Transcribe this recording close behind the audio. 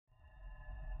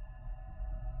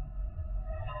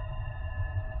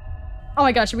Oh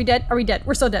my gosh, are we dead? Are we dead?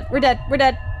 We're so dead. We're dead. We're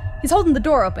dead. He's holding the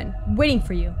door open, waiting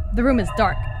for you. The room is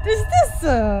dark.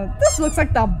 This looks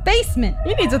like the basement.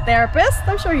 He needs a therapist.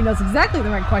 I'm sure he knows exactly the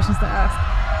right questions to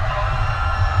ask.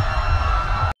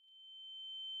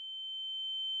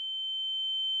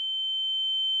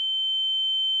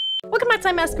 Welcome back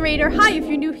to my Masquerader. Hi, if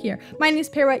you're new here. My name is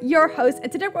Para, your host,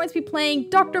 and today we're going to be playing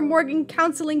Dr. Morgan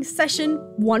Counseling Session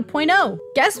 1.0.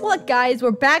 Guess what, guys?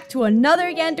 We're back to another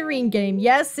Yandere game.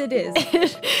 Yes, it is.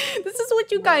 This is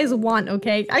what you guys want,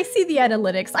 okay? I see the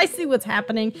analytics. I see what's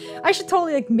happening. I should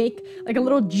totally make a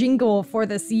little jingle for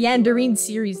this Yandere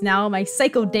series now. My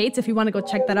psycho dates, if you want to go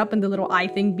check that up in the little I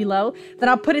thing below, then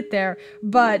I'll put it there.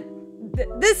 But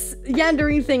this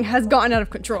Yandere thing has gotten out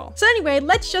of control. So anyway,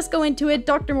 let's just go into it.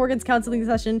 Dr. Morgan's counseling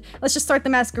session. Let's just start the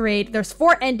masquerade. There's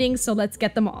 4 endings, so let's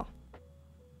get them all.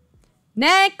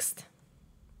 Next!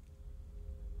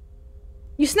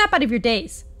 You snap out of your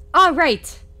daze. All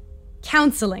right.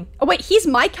 Counseling. Oh wait, he's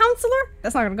my counselor?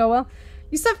 That's not gonna go well.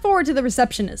 You step forward to the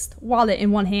receptionist, wallet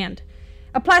in one hand.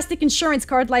 A plastic insurance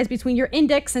card lies between your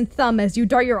index and thumb as you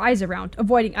dart your eyes around,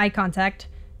 avoiding eye contact.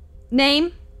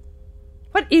 Name?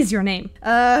 What is your name?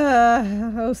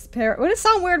 Host Para. Would it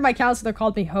sound weird my counselor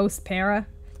called me Host Para?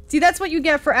 See, that's what you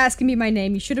get for asking me my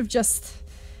name. You should have just...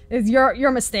 It's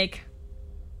your mistake.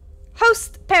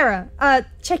 Host Para.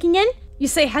 Checking in? You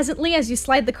say hesitantly as you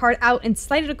slide the card out and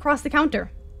slide it across the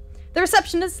counter. The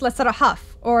receptionist lets out a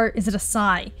huff, or is it a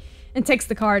sigh, and takes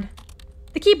the card.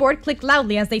 The keyboard clicked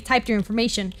loudly as they typed your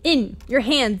information. In your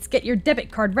hands, get your debit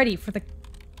card ready for the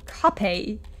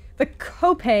copay. The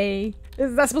copay.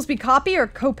 Is that supposed to be copy or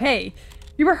copay?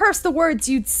 You rehearse the words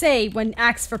you'd say when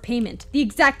asked for payment, the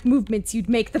exact movements you'd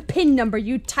make, the PIN number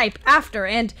you'd type after,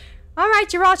 and...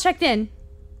 Alright, you're all checked in.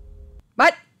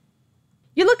 What?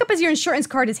 You look up as your insurance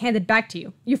card is handed back to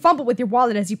you. You fumble with your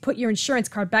wallet as you put your insurance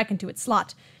card back into its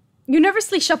slot. You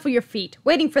nervously shuffle your feet,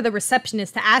 waiting for the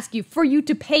receptionist to ask you for you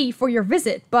to pay for your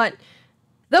visit, but...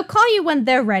 They'll call you when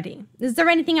they're ready. Is there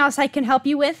anything else I can help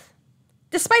you with?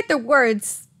 Despite their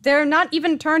words... They're not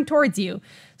even turned towards you,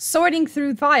 sorting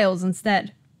through files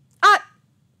instead.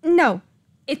 No,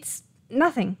 it's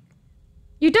nothing.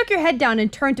 You duck your head down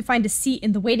and turn to find a seat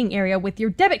in the waiting area with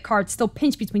your debit card still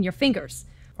pinched between your fingers.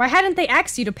 Why hadn't they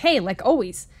asked you to pay, like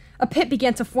always? A pit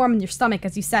began to form in your stomach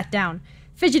as you sat down.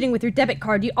 Fidgeting with your debit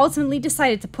card, you ultimately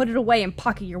decided to put it away and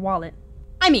pocket your wallet.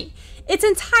 I mean, it's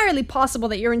entirely possible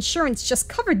that your insurance just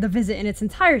covered the visit in its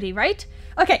entirety, right?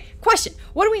 Okay, question.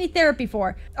 What do we need therapy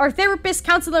for? Our therapist,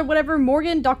 counselor, whatever,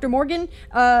 Morgan, Dr. Morgan,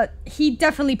 he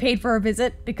definitely paid for our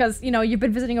visit because, you know, you've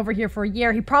been visiting over here for a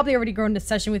year. He probably already grown into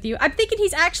session with you. I'm thinking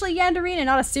he's actually Yandere and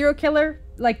not a serial killer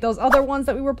like those other ones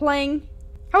that we were playing.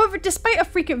 However, despite a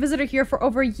frequent visitor here for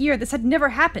over a year, this had never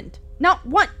happened. Not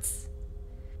once.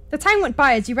 The time went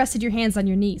by as you rested your hands on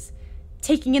your knees,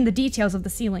 taking in the details of the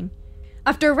ceiling.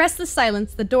 After a restless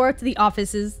silence, the door to the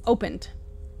offices opened.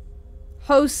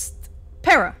 Host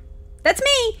Para. That's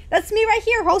me! That's me right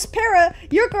here, Host Para,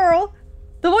 your girl!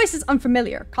 The voice is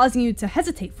unfamiliar, causing you to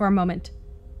hesitate for a moment.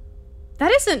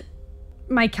 That isn't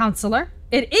my counselor.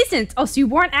 It isn't! Oh, so you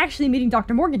weren't actually meeting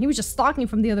Dr. Morgan, he was just stalking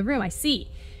from the other room, I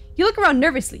see. You look around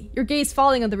nervously, your gaze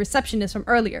falling on the receptionist from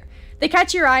earlier. They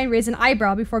catch your eye and raise an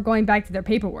eyebrow before going back to their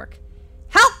paperwork.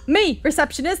 Help me,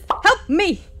 receptionist! Help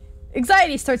me!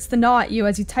 Anxiety starts to gnaw at you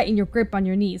as you tighten your grip on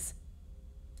your knees.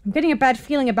 I'm getting a bad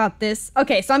feeling about this.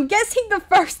 Okay, so I'm guessing the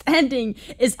first ending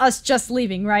is us just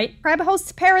leaving, right? Grab a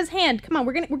Host Para's hand. Come on,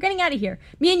 we're getting out of here.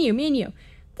 Me and you.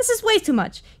 This is way too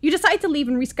much. You decide to leave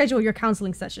and reschedule your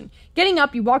counseling session. Getting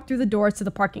up, you walk through the doors to the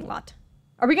parking lot.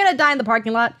 Are we gonna die in the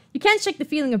parking lot? You can't shake the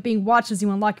feeling of being watched as you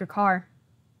unlock your car.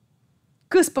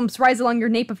 Goosebumps rise along your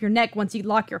nape of your neck once you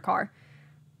lock your car.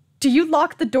 Do you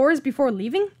lock the doors before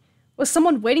leaving? Was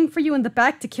someone waiting for you in the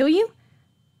back to kill you?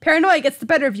 Paranoia gets the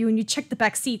better of you and you check the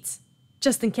back seats.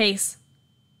 Just in case.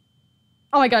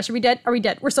 Oh my gosh, are we dead? Are we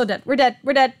dead? We're so dead. We're dead.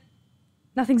 We're dead.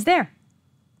 Nothing's there.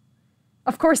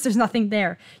 Of course there's nothing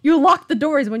there. You locked the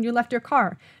doors when you left your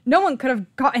car. No one could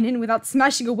have gotten in without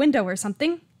smashing a window or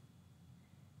something.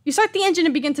 You start the engine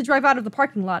and begin to drive out of the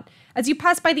parking lot. As you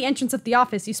pass by the entrance of the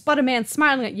office, you spot a man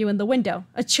smiling at you in the window.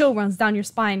 A chill runs down your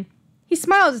spine. He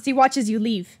smiles as he watches you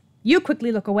leave. You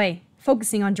quickly look away,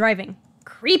 focusing on driving.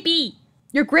 Creepy!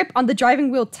 Your grip on the driving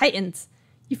wheel tightens.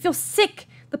 You feel sick.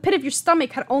 The pit of your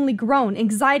stomach had only grown,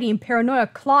 anxiety and paranoia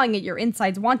clawing at your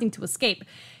insides, wanting to escape.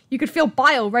 You could feel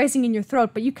bile rising in your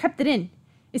throat, but you kept it in.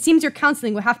 It seems your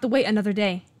counseling will have to wait another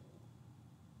day.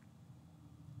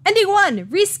 Ending 1,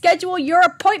 reschedule your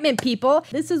appointment, people.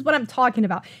 This is what I'm talking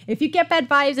about. If you get bad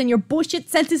vibes and your bullshit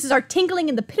sentences are tingling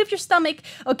in the pit of your stomach,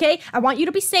 okay, I want you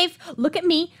to be safe. Look at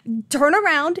me, turn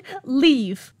around,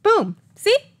 leave. Boom.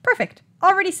 See? Perfect.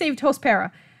 Already saved host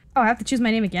Para. Oh, I have to choose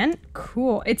my name again?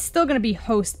 Cool. It's still gonna be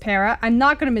host Para. I'm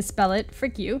not gonna misspell it.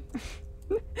 Frick you.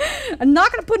 I'm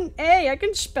not gonna put an A. I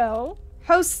can spell.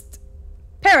 Host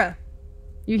Para.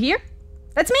 You here?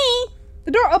 That's me!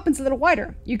 The door opens a little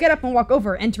wider. You get up and walk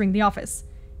over, entering the office.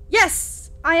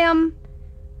 Yes, I'm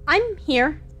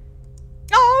here.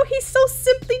 Oh, he's so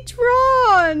simply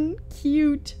drawn.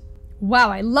 Cute.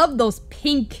 Wow, I love those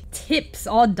pink tips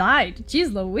all dyed.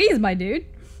 Jeez Louise, my dude.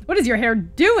 What is your hair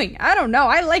doing? I don't know.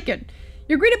 I like it.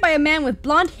 You're greeted by a man with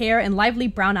blonde hair and lively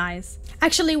brown eyes.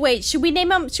 Actually, wait. Should we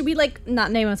name him? Should we, like,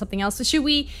 not name him something else? So should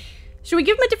we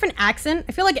give him a different accent?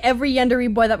 I feel like every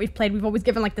Yandere boy that we've played, we've always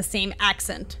given, like, the same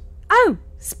accent. Oh,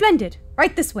 splendid.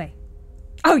 Right this way.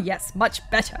 Oh, yes. Much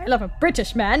better. I love a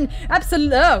British man.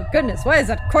 Absolutely. Oh, goodness. Why is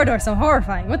that corridor so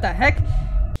horrifying? What the heck?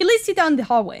 He leads you down the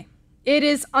hallway. It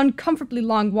is an uncomfortably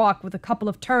long walk with a couple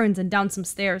of turns and down some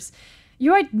stairs.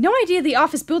 You had no idea the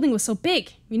office building was so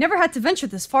big. You never had to venture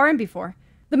this far in before.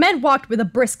 The man walked with a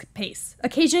brisk pace,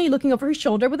 occasionally looking over his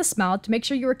shoulder with a smile to make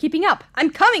sure you were keeping up. I'm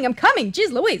coming!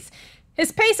 Jeez Louise!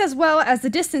 His pace as well as the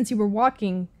distance you were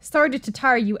walking started to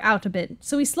tire you out a bit,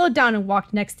 so he slowed down and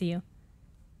walked next to you.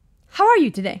 How are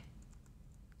you today?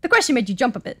 The question made you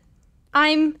jump a bit.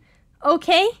 I'm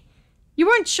okay? You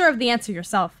weren't sure of the answer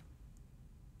yourself.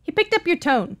 He picked up your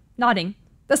tone, nodding.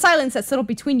 The silence that settled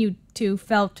between you two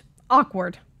felt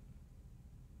awkward.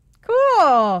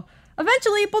 Cool!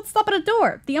 Eventually, both stopped at a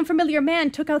door. The unfamiliar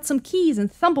man took out some keys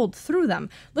and fumbled through them,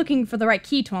 looking for the right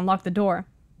key to unlock the door.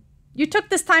 You took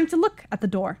this time to look at the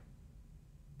door.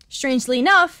 Strangely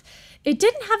enough, it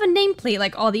didn't have a nameplate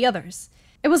like all the others.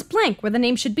 It was blank where the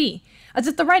name should be, as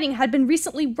if the writing had been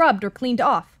recently rubbed or cleaned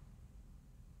off.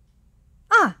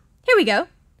 Ah, here we go.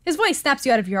 His voice snaps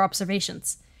you out of your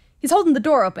observations. He's holding the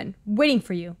door open, waiting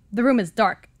for you. The room is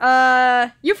dark.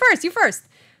 You first.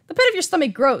 The pit of your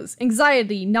stomach grows,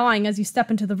 anxiety gnawing as you step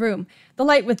into the room. The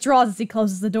light withdraws as he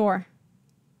closes the door.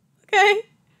 Okay.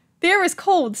 The air is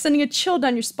cold, sending a chill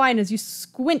down your spine as you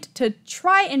squint to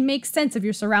try and make sense of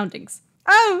your surroundings.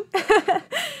 Oh,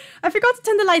 I forgot to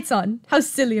turn the lights on. How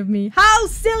silly of me. How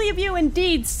silly of you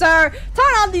indeed, sir.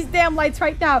 Turn on these damn lights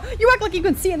right now. You act like you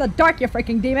can see in the dark, you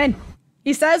freaking demon.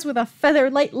 He says with a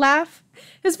feather-light laugh.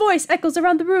 His voice echoes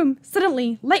around the room.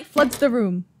 Suddenly, light floods the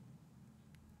room.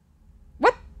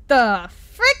 What the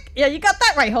frick? Yeah, you got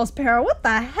that right, host Para. What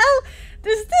the hell?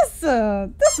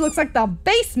 This looks like the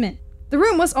basement. The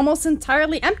room was almost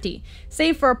entirely empty,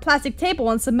 save for a plastic table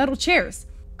and some metal chairs.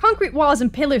 Concrete walls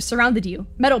and pillars surrounded you,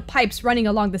 metal pipes running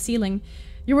along the ceiling.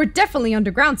 You were definitely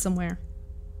underground somewhere.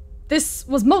 This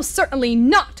was most certainly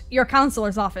not your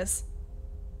counselor's office.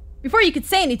 Before you could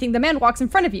say anything, the man walks in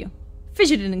front of you,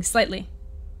 fidgeting slightly.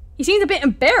 He seemed a bit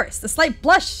embarrassed. A slight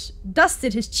blush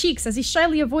dusted his cheeks as he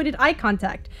shyly avoided eye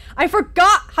contact. I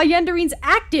forgot how Yanderines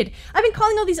acted. I've been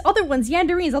calling all these other ones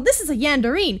Yanderines. Oh, this is a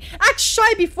Yanderine. Act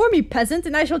shy before me, peasant,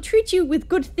 and I shall treat you with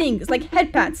good things, like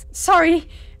head pats. Sorry,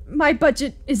 my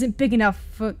budget isn't big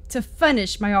enough to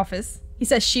furnish my office, he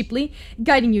says sheeply,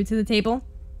 guiding you to the table.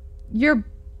 Your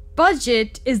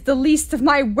budget is the least of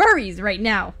my worries right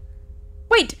now.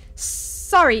 Wait,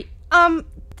 sorry,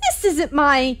 this isn't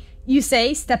my... You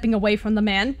say, stepping away from the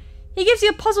man. He gives you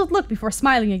a puzzled look before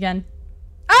smiling again.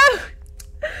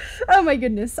 Oh my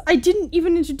goodness, I didn't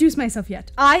even introduce myself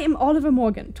yet. I am Oliver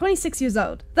Morgan, 26 years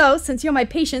old. Though, since you're my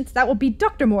patient, that will be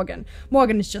Dr. Morgan.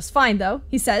 Morgan is just fine, though,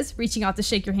 he says, reaching out to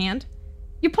shake your hand.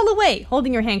 You pull away,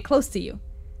 holding your hand close to you.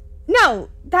 No,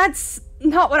 that's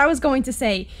not what I was going to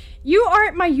say. You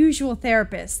aren't my usual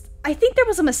therapist. I think there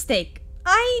was a mistake.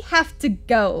 I have to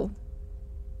go.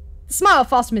 The smile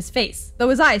falls from his face, though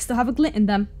his eyes still have a glint in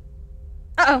them.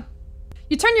 Uh-oh.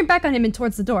 You turn your back on him and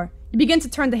towards the door. You begin to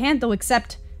turn the handle,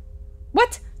 except...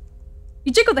 What?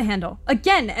 You jiggle the handle,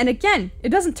 again and again. It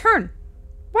doesn't turn.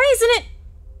 Why isn't it...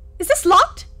 Is this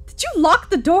locked? Did you lock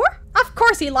the door? Of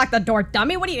course he locked the door,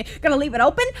 dummy. What are you, gonna leave it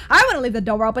open? I wouldn't leave the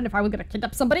door open if I was gonna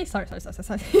kidnap somebody. Sorry.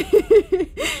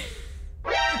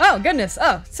 Oh, goodness.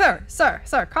 Oh,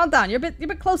 sir, calm down. You're a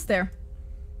bit close there.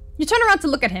 You turn around to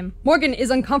look at him. Morgan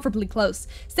is uncomfortably close,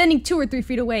 standing 2 or 3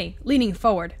 feet away, leaning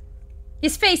forward.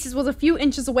 His face was a few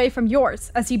inches away from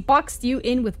yours as he boxed you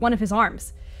in with one of his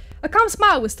arms. A calm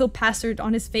smile was still plastered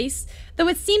on his face, though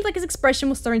it seemed like his expression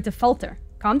was starting to falter.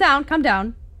 Calm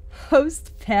down.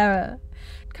 Host Para.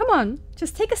 Come on,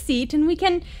 just take a seat and we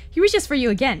can... He reaches for you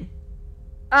again.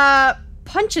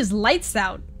 Punch his lights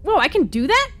out. Whoa, I can do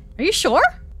that? Are you sure?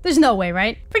 There's no way,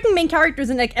 right? Freaking main characters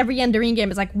in like every Yandere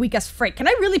game is like weak as frick. Can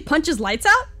I really punch his lights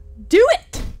out? Do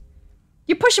it!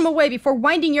 You push him away before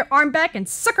winding your arm back and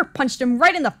sucker punched him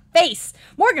right in the face.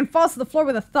 Morgan falls to the floor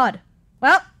with a thud.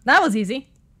 Well, that was easy.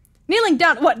 Kneeling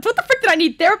down. What the frick did I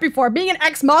need therapy for? Being an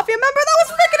ex-mafia member? That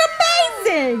was freaking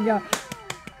amazing!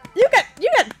 You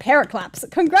get paraclaps.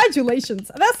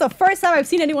 Congratulations. That's the first time I've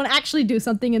seen anyone actually do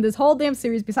something in this whole damn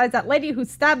series besides that lady who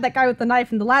stabbed that guy with the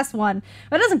knife in the last one.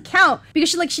 But it doesn't count because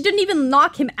she didn't even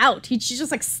knock him out. She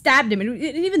just like stabbed him, and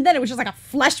even then it was just like a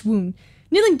flesh wound.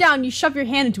 Kneeling down, you shove your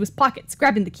hand into his pockets,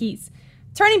 grabbing the keys.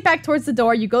 Turning back towards the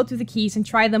door, you go through the keys and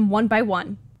try them one by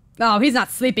one. Oh, he's not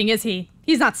sleeping, is he?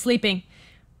 He's not sleeping.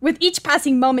 With each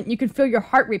passing moment, you can feel your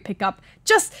heart rate pick up.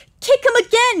 Just kick him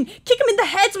again! Kick him in the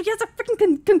head so he has a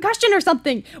freaking concussion or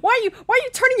something! Why are you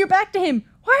turning your back to him?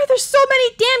 Why are there so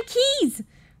many damn keys?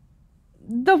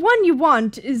 The one you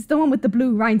want is the one with the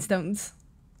blue rhinestones.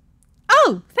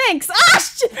 Oh, thanks!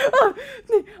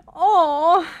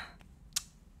 Oh,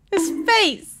 his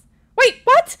face. Wait,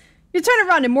 what? You turn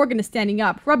around and Morgan is standing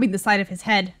up, rubbing the side of his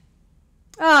head.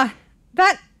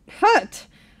 That hurt.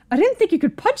 I didn't think you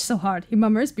could punch so hard, he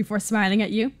murmurs before smiling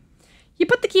at you. You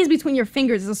put the keys between your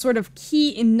fingers as a sort of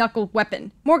key and knuckle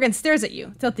weapon. Morgan stares at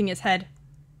you, tilting his head.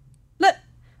 Let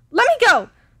me go!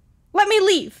 Let me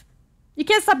leave! You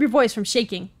can't stop your voice from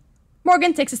shaking.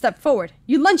 Morgan takes a step forward.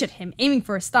 You lunge at him, aiming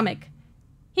for his stomach.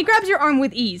 He grabs your arm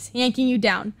with ease, yanking you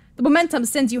down. The momentum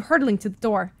sends you hurtling to the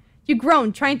door. You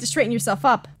groan, trying to straighten yourself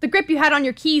up. The grip you had on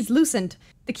your keys loosened,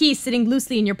 the keys sitting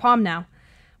loosely in your palm now.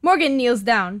 Morgan kneels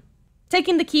down,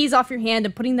 taking the keys off your hand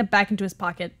and putting them back into his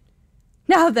pocket.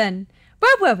 Now then,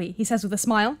 where were we? He says with a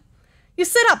smile. You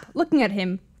sit up, looking at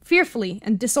him, fearfully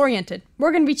and disoriented.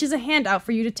 Morgan reaches a hand out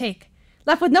for you to take.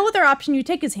 Left with no other option, you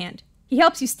take his hand. He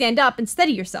helps you stand up and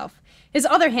steady yourself, his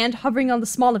other hand hovering on the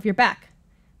small of your back.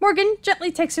 Morgan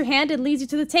gently takes your hand and leads you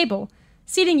to the table,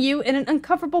 seating you in an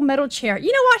uncomfortable metal chair.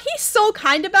 You know what? He's so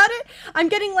kind about it. I'm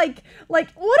getting like, what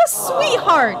a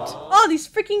sweetheart. Oh, these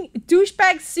freaking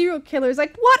douchebag serial killers.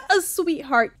 Like, what a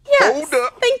sweetheart. Yes. Hold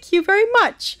up. Thank you very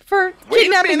much for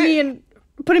kidnapping me and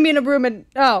putting me in a room and,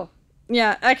 oh,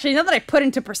 yeah, actually, now that I put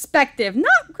into perspective,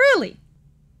 not really.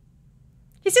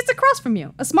 He sits across from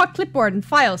you, a small clipboard and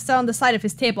files set on the side of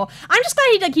his table. I'm just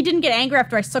glad he didn't get angry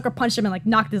after I sucker punched him and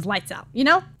knocked his lights out, you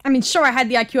know? I mean, sure, I had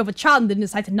the IQ of a child and didn't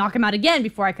decide to knock him out again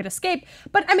before I could escape,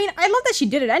 but I mean, I love that she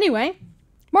did it anyway.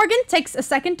 Morgan takes a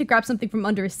second to grab something from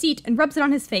under his seat and rubs it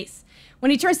on his face. When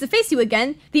he turns to face you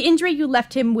again, the injury you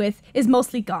left him with is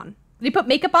mostly gone. Did he put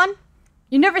makeup on?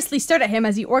 You nervously stared at him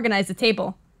as he organized the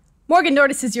table. Morgan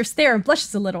notices your stare and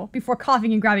blushes a little before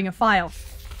coughing and grabbing a file.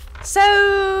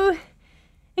 So...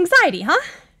 anxiety, huh?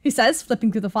 He says,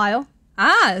 flipping through the file.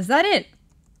 Ah, is that it?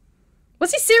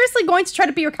 Was he seriously going to try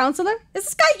to be your counselor? Is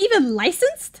this guy even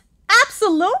licensed?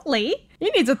 Absolutely! He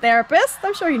needs a therapist.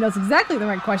 I'm sure he knows exactly the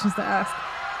right questions to ask.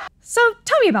 So,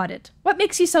 tell me about it. What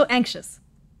makes you so anxious?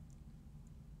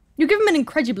 You give him an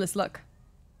incredulous look.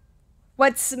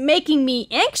 What's making me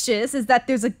anxious is that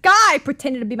there's a guy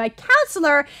pretending to be my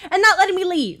counselor and not letting me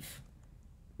leave.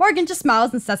 Morgan just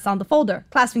smiles and sets down the folder,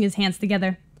 clasping his hands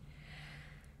together.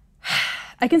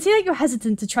 I can see that you're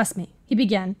hesitant to trust me, he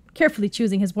began, carefully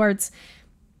choosing his words.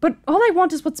 But all I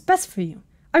want is what's best for you.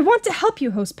 I want to help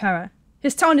you, host Para.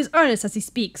 His tone is earnest as he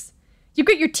speaks. You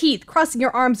grit your teeth, crossing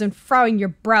your arms and frowning your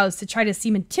brows to try to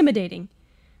seem intimidating.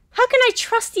 How can I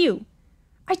trust you?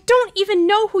 I don't even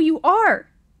know who you are.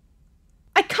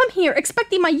 I come here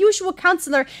expecting my usual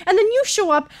counselor, and then you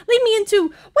show up, lead me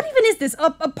into, what even is this, a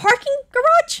parking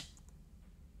garage?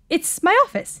 It's my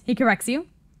office, he corrects you.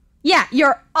 Yeah,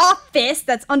 your office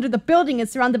that's under the building and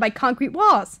surrounded by concrete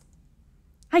walls.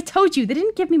 I told you, they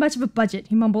didn't give me much of a budget,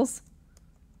 he mumbles.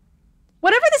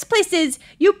 Whatever this place is,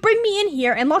 you bring me in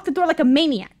here and lock the door like a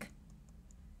maniac.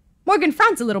 Morgan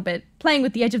frowns a little bit, playing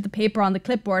with the edge of the paper on the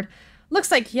clipboard.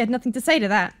 Looks like he had nothing to say to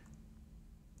that.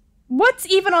 What's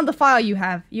even on the file you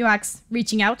have? You ask,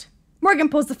 reaching out. Morgan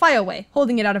pulls the file away,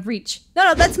 holding it out of reach.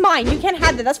 No, that's mine. You can't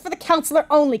have that. That's for the counselor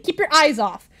only. Keep your eyes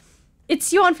off.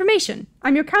 It's your information.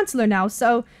 I'm your counselor now,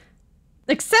 so...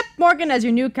 Accept Morgan as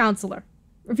your new counselor.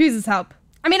 Refuses help.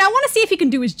 I mean, I want to see if he can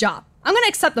do his job. I'm going to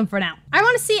accept him for now. I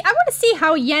want to see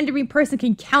how a Yandere person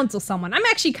can counsel someone. I'm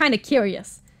actually kind of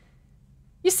curious.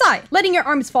 You sigh, letting your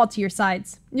arms fall to your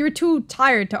sides. You're too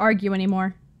tired to argue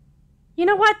anymore. You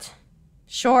know what?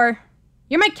 Sure.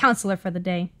 You're my counselor for the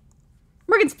day.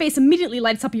 Morgan's face immediately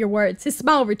lights up at your words, his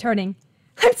smile returning.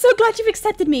 I'm so glad you've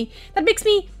accepted me. That makes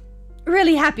me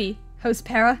really happy, host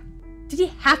Para. Did he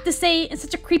have to say it in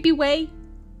such a creepy way?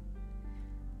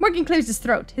 Morgan clears his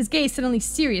throat, his gaze suddenly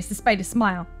serious despite his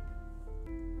smile.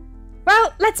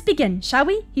 Well, let's begin, shall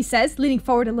we? He says, leaning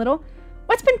forward a little.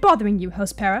 What's been bothering you,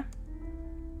 host Para?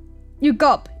 You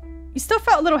gulp. You still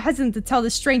felt a little hesitant to tell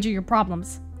this stranger your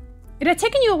problems. It had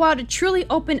taken you a while to truly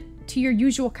open to your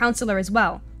usual counselor as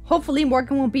well. Hopefully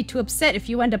Morgan won't be too upset if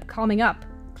you end up clamming up.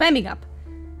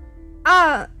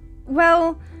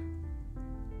 Well...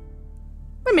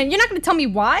 Wait a minute, you're not gonna tell me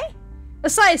why? A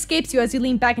sigh escapes you as you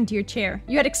lean back into your chair.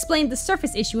 You had explained the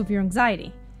surface issue of your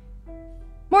anxiety.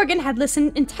 Morgan had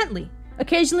listened intently,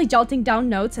 occasionally jotting down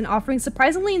notes and offering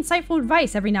surprisingly insightful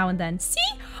advice every now and then. See?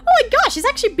 Oh my gosh, he's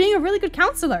actually being a really good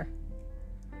counselor.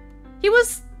 He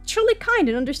was truly kind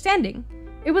and understanding.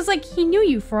 It was like he knew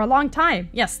you for a long time.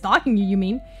 Yeah, stalking you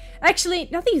mean. Actually,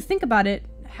 now that you think about it,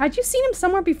 had you seen him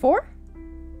somewhere before?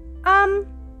 Dr.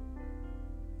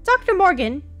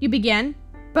 Morgan, you began,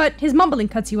 but his mumbling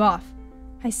cuts you off.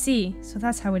 I see, so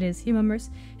that's how it is, he murmurs,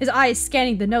 his eyes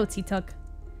scanning the notes he took.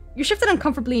 You shifted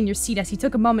uncomfortably in your seat as he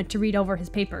took a moment to read over his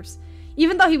papers.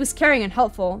 Even though he was caring and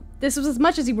helpful, this was as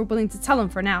much as you were willing to tell him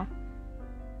for now.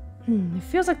 It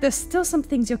feels like there's still some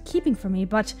things you're keeping from me,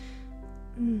 but...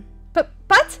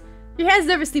 But? Your hands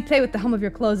nervously play with the hem of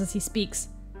your clothes as he speaks.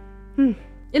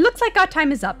 It looks like our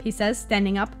time is up, he says,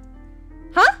 standing up.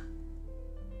 Huh?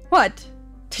 What?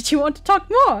 Did you want to talk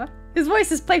more? His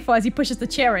voice is playful as he pushes the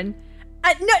chair in.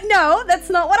 No, that's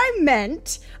not what I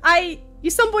meant. You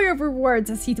stumble over words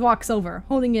as he walks over,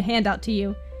 holding a hand out to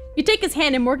you. You take his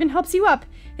hand and Morgan helps you up,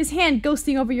 his hand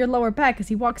ghosting over your lower back as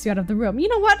he walks you out of the room. You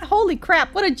know what? Holy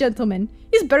crap, what a gentleman.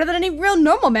 He's better than any real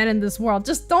normal man in this world.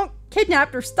 Just don't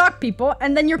kidnap or stalk people,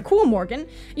 and then you're cool, Morgan.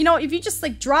 You know, if you just,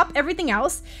 like, drop everything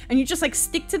else, and you just, like,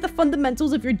 stick to the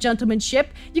fundamentals of your gentlemanship,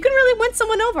 you can really win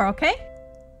someone over, okay?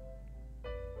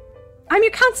 I'm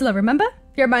your counselor, remember?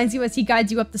 He reminds you as he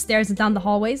guides you up the stairs and down the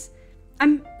hallways.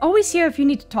 I'm always here if you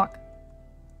need to talk.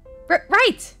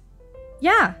 Right!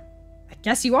 Yeah. I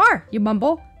guess you are, you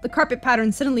mumble, the carpet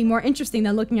pattern suddenly more interesting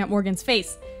than looking at Morgan's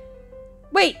face.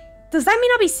 Wait, does that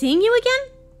mean I'll be seeing you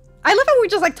again? I love how we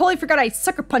just, like, totally forgot I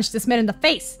sucker punched this man in the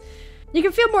face. You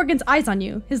can feel Morgan's eyes on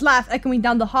you, his laugh echoing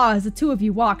down the hall as the two of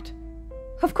you walked.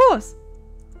 Of course.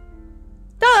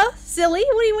 Duh, silly.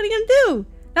 What are you gonna do?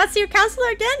 Not see your counselor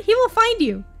again? He will find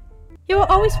you. He will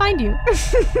always find you.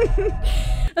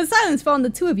 A silence fell on the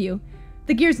two of you,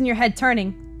 the gears in your head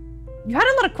turning. You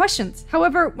had a lot of questions.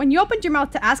 However, when you opened your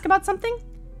mouth to ask about something,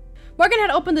 Morgan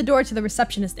had opened the door to the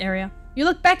receptionist area. You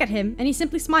look back at him, and he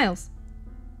simply smiles.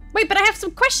 Wait, but I have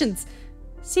some questions.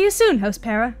 See you soon, Host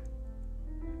Para.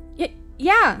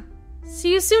 Yeah.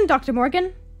 See you soon, Dr.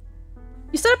 Morgan.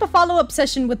 You set up a follow-up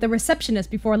session with the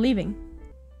receptionist before leaving.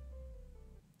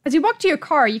 As you walk to your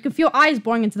car, you can feel eyes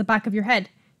boring into the back of your head.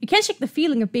 You can't shake the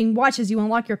feeling of being watched as you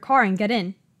unlock your car and get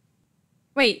in.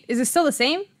 Wait, is it still the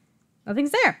same? Nothing's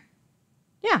there.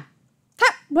 Yeah.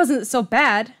 That wasn't so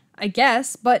bad, I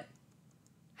guess, but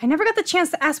I never got the chance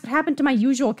to ask what happened to my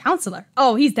usual counselor.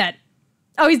 Oh, he's dead.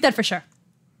 Oh, he's dead for sure.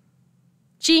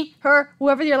 She, her,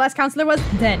 whoever your last counselor was,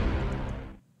 dead.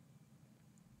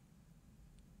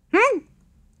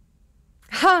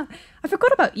 Ha! I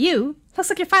forgot about you. Looks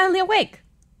like you're finally awake.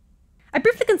 I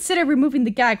briefly considered removing the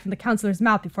gag from the counselor's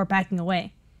mouth before backing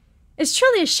away. It's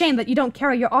truly a shame that you don't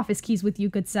carry your office keys with you,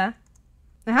 good sir.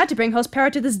 I had to bring Host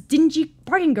Para to this dingy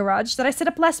parking garage that I set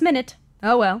up last minute.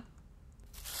 Oh well.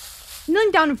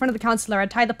 Kneeling down in front of the counselor, I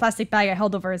tied the plastic bag I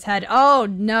held over his head. Oh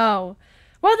no.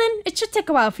 Well then, it should take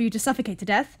a while for you to suffocate to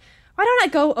death. Why don't I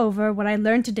go over what I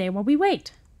learned today while we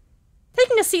wait?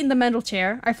 Taking a seat in the metal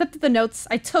chair, I flipped through the notes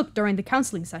I took during the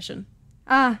counseling session.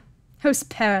 Ah, Host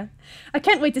Para. I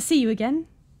can't wait to see you again.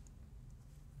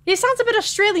 He sounds a bit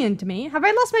Australian to me. Have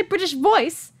I lost my British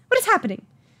voice? What is happening?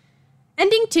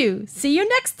 Ending 2. See you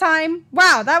next time.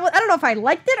 Wow, that was, I don't know if I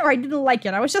liked it or I didn't like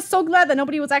it. I was just so glad that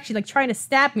nobody was actually like trying to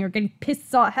stab me or getting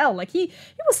pissed off hell. Like he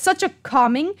was such a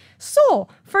calming soul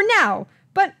for now.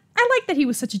 But I like that he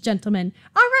was such a gentleman.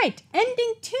 All right,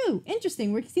 ending 2.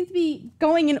 Interesting. We seem to be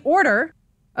going in order.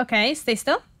 Okay, stay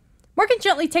still. Morgan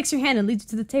gently takes your hand and leads you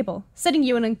to the table, setting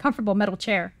you in an uncomfortable metal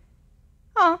chair.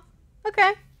 Oh,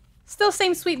 okay. Still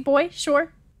same sweet boy,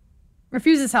 sure.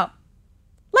 Refuses help.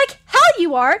 Like hell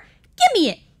you are! Give me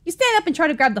it! You stand up and try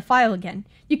to grab the file again.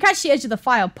 You catch the edge of the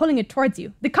file, pulling it towards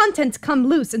you. The contents come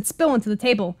loose and spill onto the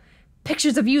table.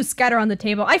 Pictures of you scatter on the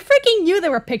table. I freaking knew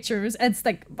there were pictures. And it's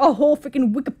like a whole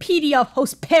freaking Wikipedia of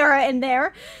Host Para in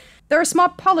there. There are small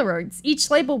Polaroids, each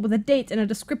labeled with a date and a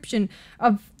description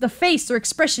of the face or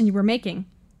expression you were making.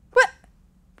 What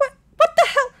the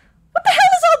hell? What the hell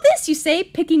is all this, you say,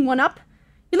 picking one up?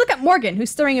 You look at Morgan, who's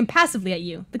staring impassively at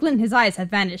you. The glint in his eyes had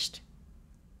vanished.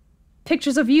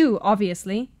 Pictures of you,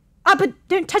 obviously. Ah, but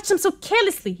don't touch them so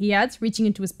carelessly, he adds, reaching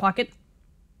into his pocket.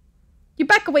 You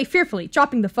back away fearfully,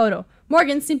 dropping the photo.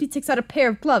 Morgan simply takes out a pair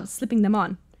of gloves, slipping them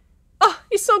on. Oh,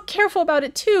 he's so careful about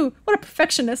it, too. What a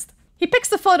perfectionist. He picks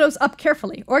the photos up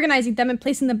carefully, organizing them and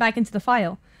placing them back into the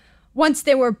file. Once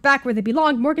they were back where they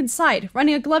belonged, Morgan sighed,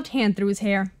 running a gloved hand through his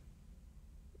hair.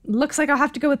 Looks like I'll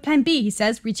have to go with plan B, he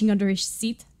says, reaching under his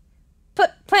seat.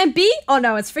 Plan B? Oh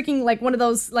no, it's freaking like one of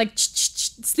those, like,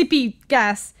 sleepy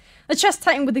gas. The chest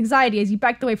tightened with anxiety as he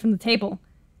backed away from the table.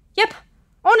 Yep,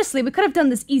 honestly, we could have done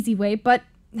this easy way, but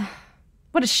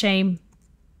what a shame.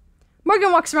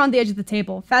 Morgan walks around the edge of the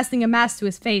table, fastening a mask to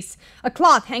his face. A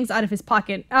cloth hangs out of his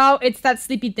pocket. Oh, it's that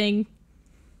sleepy thing.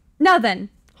 Now then,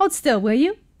 hold still, will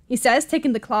you? He says,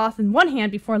 taking the cloth in one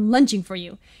hand before lunging for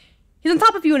you. He's on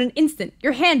top of you in an instant,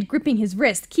 your hand gripping his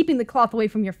wrist, keeping the cloth away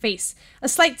from your face. A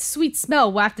slight sweet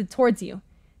smell wafted towards you.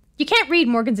 You can't read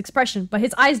Morgan's expression, but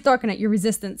his eyes darken at your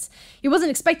resistance. He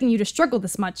wasn't expecting you to struggle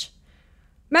this much.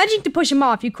 Managing to push him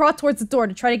off, you crawl towards the door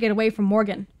to try to get away from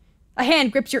Morgan. A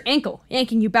hand grips your ankle,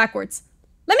 yanking you backwards.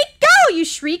 Let me go, you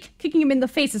shriek, kicking him in the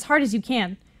face as hard as you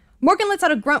can. Morgan lets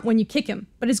out a grunt when you kick him,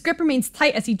 but his grip remains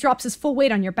tight as he drops his full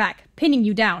weight on your back, pinning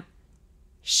you down.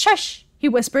 Shush, he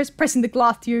whispers, pressing the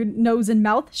cloth to your nose and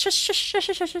mouth. Shush, shush, shush,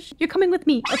 shush, shush. You're coming with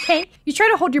me, okay? You try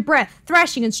to hold your breath,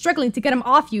 thrashing and struggling to get him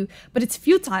off you, but it's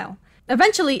futile.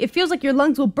 Eventually, it feels like your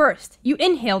lungs will burst. You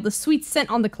inhale the sweet scent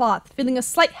on the cloth, feeling a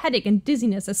slight headache and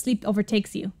dizziness as sleep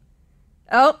overtakes you.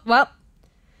 Oh, well.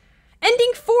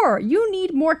 Ending 4. You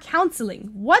need more counseling.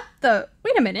 What the?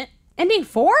 Wait a minute. Ending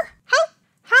 4?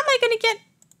 How am I gonna get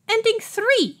ending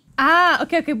 3? Ah,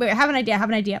 okay, wait, I have an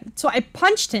idea. So I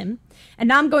punched him, and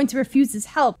now I'm going to refuse his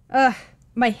help.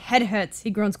 My head hurts, he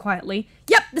groans quietly.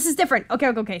 Yep, this is different.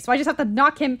 Okay. So I just have to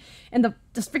knock him and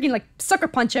just freaking like sucker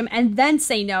punch him and then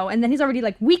say no, and then he's already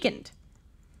like weakened.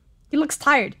 He looks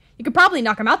tired. You could probably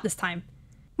knock him out this time.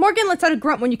 Morgan lets out a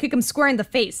grunt when you kick him square in the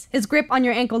face, his grip on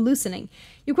your ankle loosening.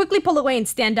 You quickly pull away and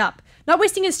stand up. Not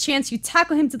wasting his chance, you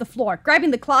tackle him to the floor,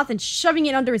 grabbing the cloth and shoving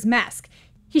it under his mask.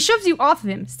 He shoves you off of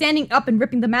him, standing up and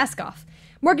ripping the mask off.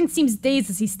 Morgan seems dazed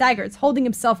as he staggers, holding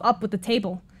himself up with the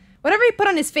table. Whatever he put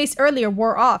on his face earlier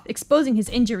wore off, exposing his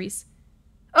injuries.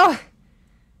 Ugh!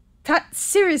 That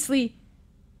seriously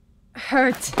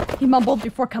hurt, he mumbled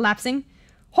before collapsing.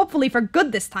 Hopefully for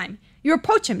good this time. You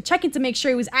approach him, checking to make sure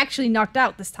he was actually knocked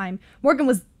out this time. Morgan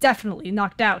was definitely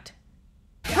knocked out.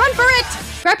 Run for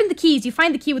it! Grabbing the keys, you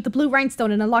find the key with the blue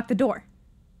rhinestone and unlock the door.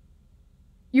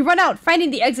 You run out,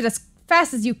 finding the exit as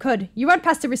fast as you could. You run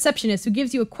past the receptionist, who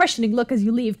gives you a questioning look as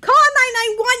you leave. Call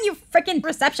 911, you frickin'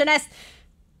 receptionist!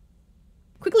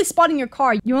 Quickly spotting your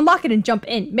car, you unlock it and jump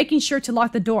in, making sure to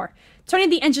lock the door. Turning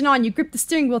the engine on, you grip the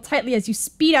steering wheel tightly as you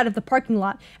speed out of the parking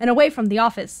lot and away from the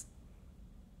office.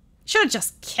 Should have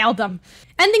just killed them.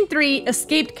 Ending 3,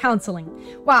 escaped counseling.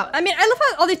 Wow, I mean, I love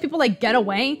how all these people like get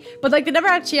away, but like they never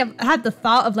actually have had the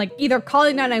thought of like either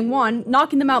calling 911,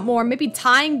 knocking them out more, maybe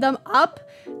tying them up,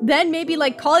 then maybe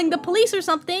like calling the police or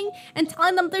something and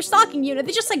telling them they're stalking you. And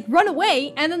they just like run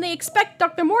away and then they expect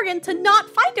Dr. Morgan to not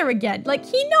find her again. Like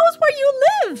he knows where you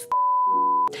live.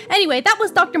 Anyway, that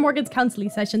was Dr. Morgan's counseling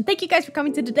session. Thank you guys for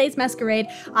coming to today's Masquerade.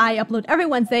 I upload every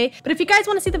Wednesday, but if you guys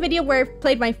want to see the video where I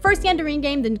played my first Yandere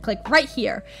game, then click right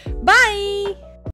here. Bye!